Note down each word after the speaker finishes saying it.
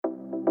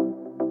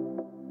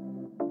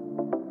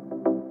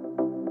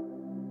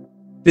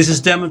This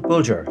is Dermot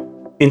Bulger,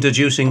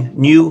 introducing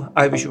New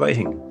Irish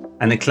Writing,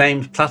 an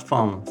acclaimed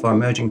platform for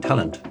emerging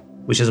talent,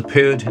 which has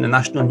appeared in a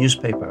national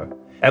newspaper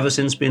ever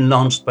since being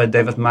launched by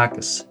David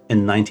Marcus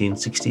in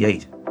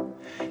 1968.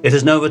 It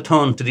has now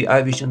returned to the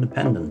Irish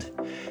Independent,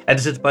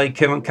 edited by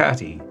Kieran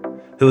Carty,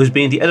 who has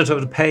been the editor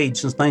of the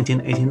page since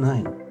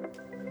 1989.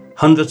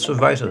 Hundreds of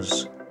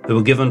writers who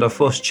were given their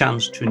first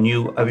chance to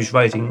New Irish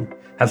Writing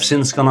have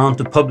since gone on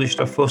to publish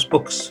their first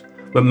books,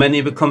 with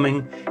many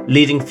becoming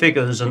leading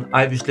figures in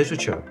Irish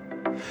literature.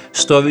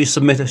 Stories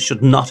submitted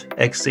should not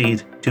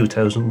exceed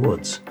 2,000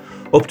 words.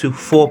 Up to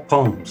 4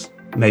 poems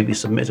may be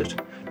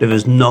submitted. There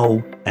is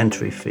no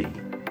entry fee.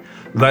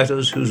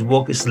 Writers whose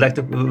work is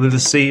selected will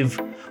receive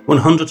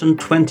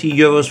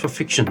 €120 for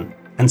fiction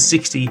and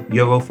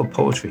 €60 for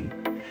poetry.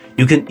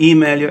 You can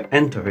email your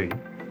entry,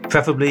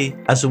 preferably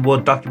as a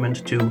Word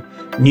document, to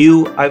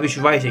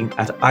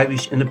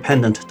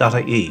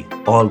newirishwriting@irishindependent.ie,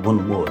 all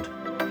one word.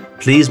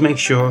 Please make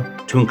sure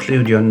to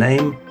include your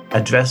name,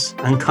 address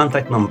and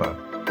contact number,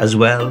 as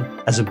well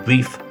as a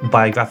brief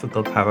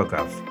biographical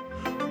paragraph.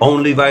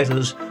 Only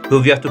writers who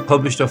have yet to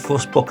publish their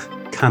first book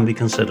can be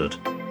considered.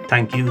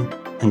 Thank you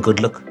and good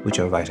luck with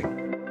your writing.